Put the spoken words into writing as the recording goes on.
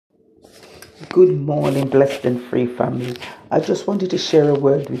Good morning, blessed and free family. I just wanted to share a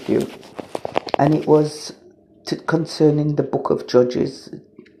word with you, and it was concerning the book of Judges,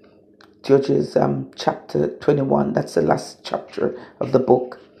 chapter 21. That's the last chapter of the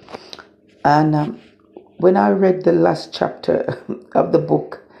book. And when I read the last chapter of the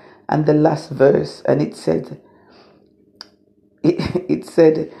book and the last verse, and it said,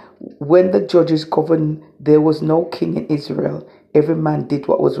 when the judges governed, there was no king in Israel. Every man did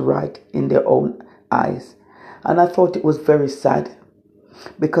what was right in their own eyes. And I thought it was very sad,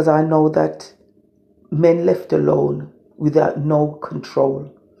 because I know that men left alone without no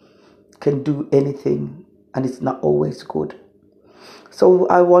control can do anything, and it's not always good. So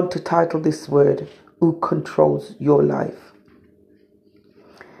I want to title this word, Who Controls Your Life?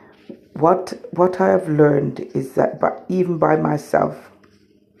 What I have learned is that even by myself,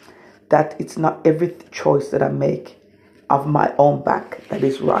 that it's not every choice that I make of my own back that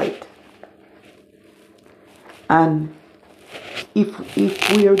is right. And if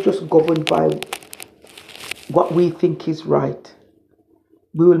we are just governed by what we think is right,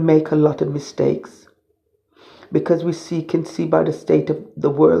 we will make a lot of mistakes, because can see by the state of the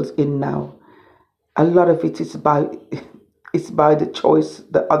world in now, a lot of it is by the choice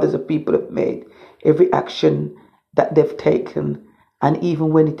that others people have made, every action that they've taken, and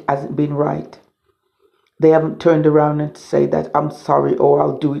even when it hasn't been right, they haven't turned around and say that I'm sorry, or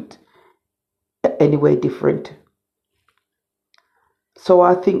I'll do it anyway different. So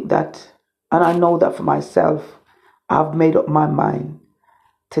I think that, and I know that for myself, I've made up my mind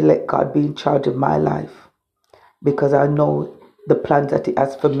to let God be in charge of my life, because I know the plans that He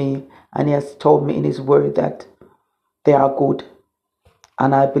has for me, and He has told me in His word that they are good,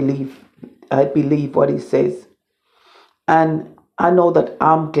 and I believe what He says. And I know that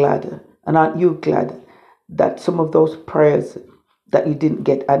I'm glad, and aren't you glad, that some of those prayers that you didn't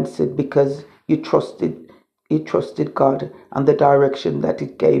get answered because you trusted God and the direction that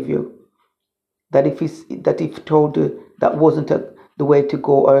it gave you. That if He told you that wasn't the way to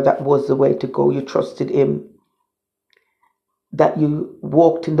go, or that was the way to go, you trusted Him. That you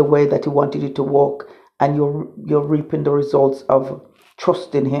walked in the way that He wanted you to walk, and you're reaping the results of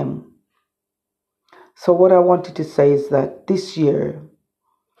trusting Him. So what I wanted to say is that this year,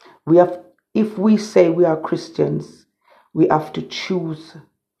 if we say we are Christians, we have to choose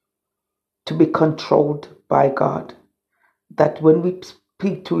to be controlled by God. That when we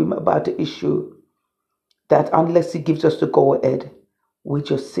speak to Him about the issue, that unless He gives us the go ahead, we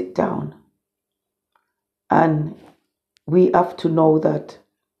just sit down. And we have to know that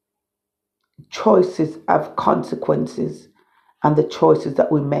choices have consequences, and the choices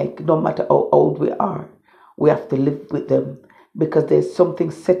that we make, no matter how old we are, we have to live with them, because there's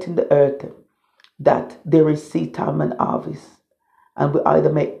something set in the earth that there is seed time and harvest, and we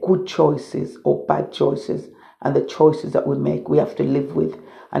either make good choices or bad choices, and the choices that we make we have to live with.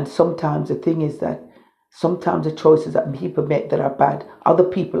 And sometimes the thing is that sometimes the choices that people make that are bad, other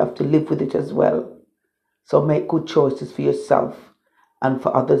people have to live with it as well. So make good choices for yourself and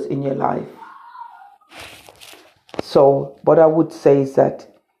for others in your life. So what I would say is that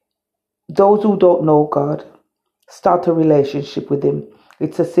those who don't know God, start a relationship with Him.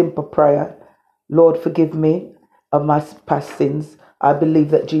 It's a simple prayer. Lord, forgive me of my past sins. I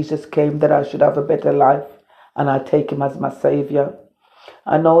believe that Jesus came that I should have a better life, and I take Him as my Savior.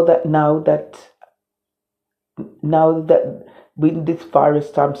 I know that now that in this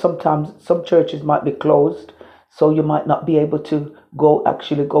virus time, sometimes some churches might be closed, so you might not be able to go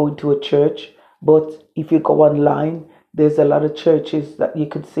into a church. But if you go online, there's a lot of churches that you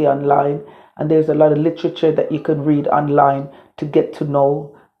can see online, and there's a lot of literature that you can read online to get to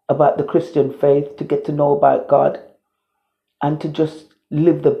know about the Christian faith, to get to know about God, and to just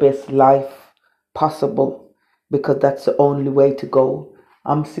live the best life possible, because that's the only way to go.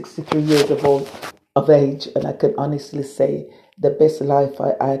 I'm 63 years of age, and I can honestly say the best life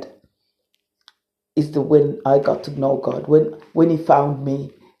I had is when I got to know God. When He found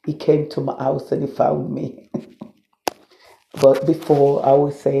me, He came to my house and He found me. But before, I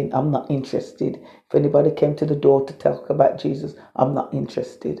was saying I'm not interested. If anybody came to the door to talk about Jesus, I'm not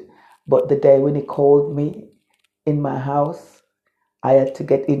interested. But the day when He called me in my house, I had to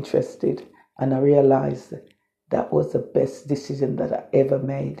get interested, and I realized that was the best decision that I ever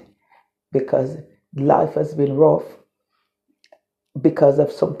made, because life has been rough because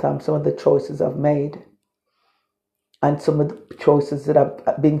of sometimes some of the choices I've made, and some of the choices that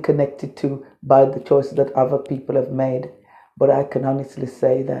I've been connected to by the choices that other people have made. But I can honestly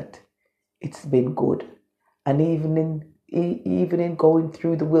say that it's been good. And even in going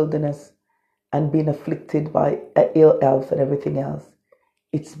through the wilderness and being afflicted by ill health and everything else,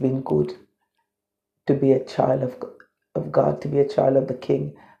 it's been good. to be a child of God, to be a child of the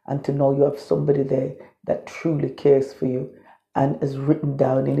King, and to know you have somebody there that truly cares for you and is written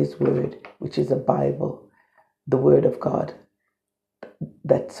down in His Word, which is a Bible, the Word of God.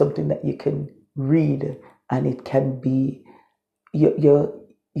 That's something that you can read, and it can be your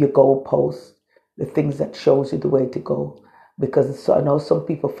goalpost, the things that shows you the way to go. Because I know some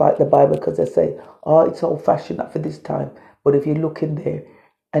people fight the Bible because they say, "Oh, it's old fashioned, not for this time." But if you look in there,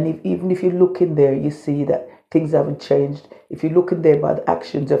 and even if you look in there, you see that things haven't changed. If you look in there by the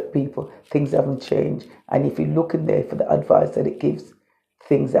actions of people, things haven't changed. And if you look in there for the advice that it gives,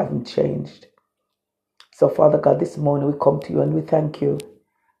 things haven't changed. So, Father God, this morning we come to you and we thank you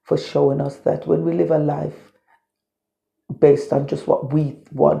for showing us that when we live a life based on just what we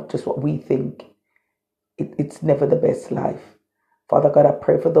want, just what we think, it's never the best life. Father God, I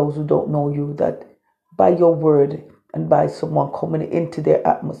pray for those who don't know you that by your word and by someone coming into their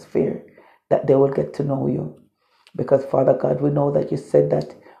atmosphere, that they will get to know you. Because, Father God, we know that you said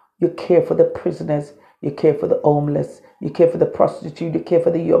that you care for the prisoners, you care for the homeless, you care for the prostitute, you care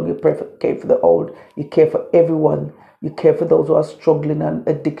for the young, you care for the old, you care for everyone, you care for those who are struggling on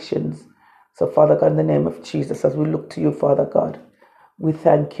addictions. So, Father God, in the name of Jesus, as we look to you, Father God, we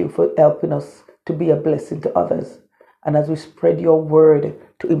thank you for helping us to be a blessing to others. And as we spread your word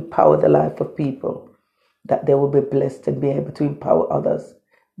to empower the life of people, that they will be blessed and be able to empower others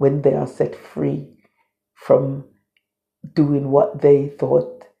when they are set free from doing what they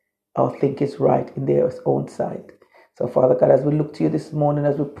thought or think is right in their own sight. So, Father God, as we look to you this morning,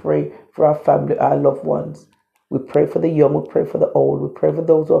 as we pray for our family, our loved ones, we pray for the young, we pray for the old, we pray for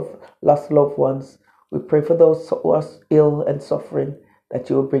those who have lost loved ones, we pray for those who are ill and suffering, that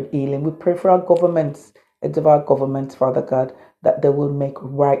you will bring healing. We pray for our governments, heads of our governments, Father God, that they will make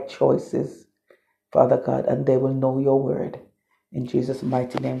right choices, Father God, and they will know your word. In Jesus'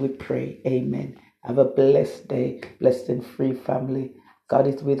 mighty name we pray. Amen. Have a blessed day, blessed and free family. God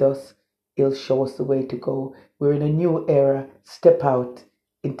is with us. He'll show us the way to go. We're in a new era. Step out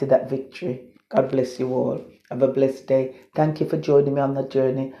into that victory. God bless you all. Have a blessed day. Thank you for joining me on the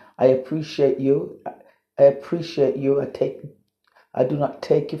journey. I appreciate you. I appreciate you. I do not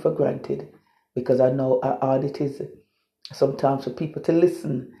take you for granted, because I know how hard it is sometimes for people to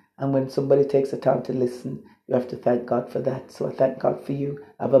listen. And when somebody takes the time to listen, you have to thank God for that. So I thank God for you.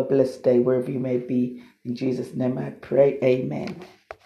 Have a blessed day wherever you may be. In Jesus' name I pray. Amen.